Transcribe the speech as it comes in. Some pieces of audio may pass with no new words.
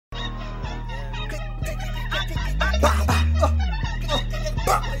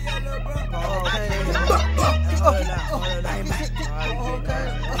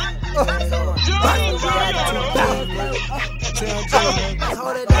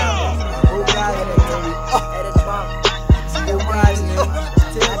Hold it down. Boogotti at the top. Boogotti.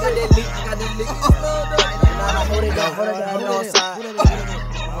 I got that leak. I got that leak. Hold it down. Hold it down. On the side.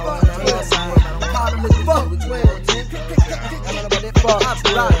 On the side. Call them niggas. Fuck with 12.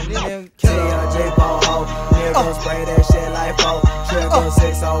 TLJ poehoe. Nigga spray that shit like foe. Triple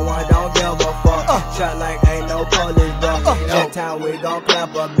 601. Don't give a fuck. Shot like ain't no police, bro. That time we gon'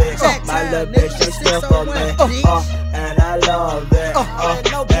 clap a bitch. My little bitch is still for me. And I love it. And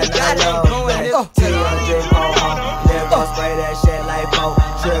I love it. TLJ poehoe. Nigga spray that shit like foe.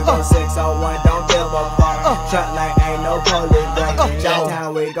 Triple 601. Don't give a fuck. Shot like ain't no police, bro. That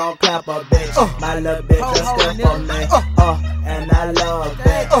time we gon' clap a bitch. My little bitch is still for me. And I love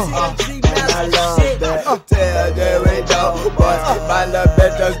that. And I love that. Tell them we don't bust. My little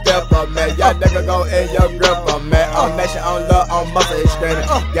bitch just step for me. Y'all nigga gon' in your grip for me. On nation, on love, on muscle, it's screaming.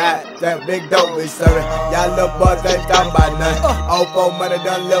 Got that big dope we serving. Y'all little boys ain't talking about nothing. All for money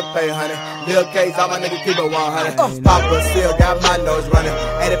done lil' pay, honey. Lil' K's, all my niggas keep it 100. Papa still got my nose running.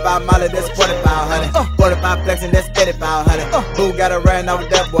 85 Molly, that's 4500. 45 flexing, that's 8500. Who got a ran over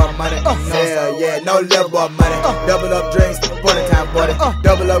that boy money? Hell yeah, no little boy money. Double up drinks, 40 time 40.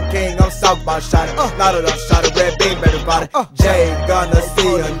 Double up king, I'm southbound shot it. Slotted up, shot it, red beam, baby body. J, gonna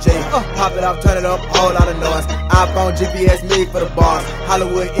CMG. Pop it off, turn it up, whole lot of noise. iPhone, GPS, me for the bars.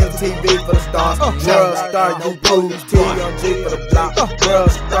 Hollywood, MTV for the stars. World star, YouTube, TMG for the block.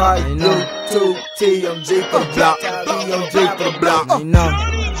 World star, YouTube, TMG for the block. TMG for the block. You know.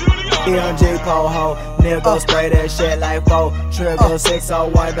 TLJ poehoe, nigga spray that shit like foe. Triple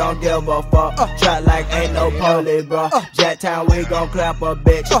 601, don't give a fuck. Shot like ain't no police, bro. Jet time, we gon' clap a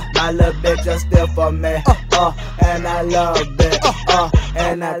bitch. My little bitch just still for me. And I love it.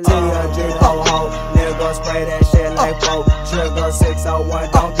 And I TLJ poehoe, nigga spray that shit like foe. Triple 601,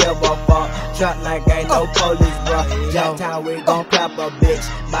 don't give a fuck. Shot like ain't no police, bro. Jet time, we gon' clap a bitch.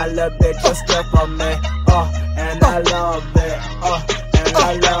 My little bitch just still for me. And I love it. And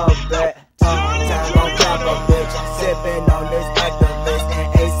I love that. Time gon' clap a bitch. Sippin' on this activist and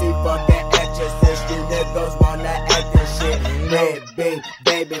AC fucking actresses. You niggas wanna act and shit. Red beam,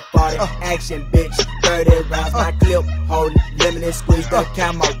 baby party, action bitch. 30 rounds, my clip holding. Limited squeeze, the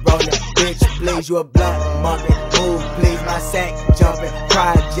camera rolling. Bitch, please, you a blunt mumpin'. Move, please, my sack jumpin'.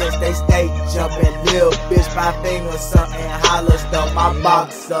 Projects, they stay jumpin'. Lil' bitch, 5 fingers, something holler stuff. My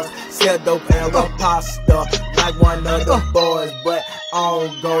boxers, sell dope and rock pasta. Like one of the boys, but I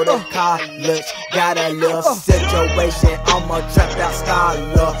don't go to college. Got a little situation, I'm a trapped out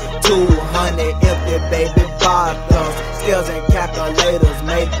scholar. 200 empty baby bottles. Skills and calculators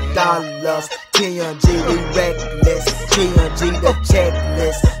make dollars. TNG, we reckless. TNG, the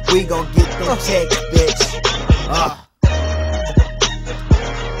checklist. We gon' get them checks, bitch.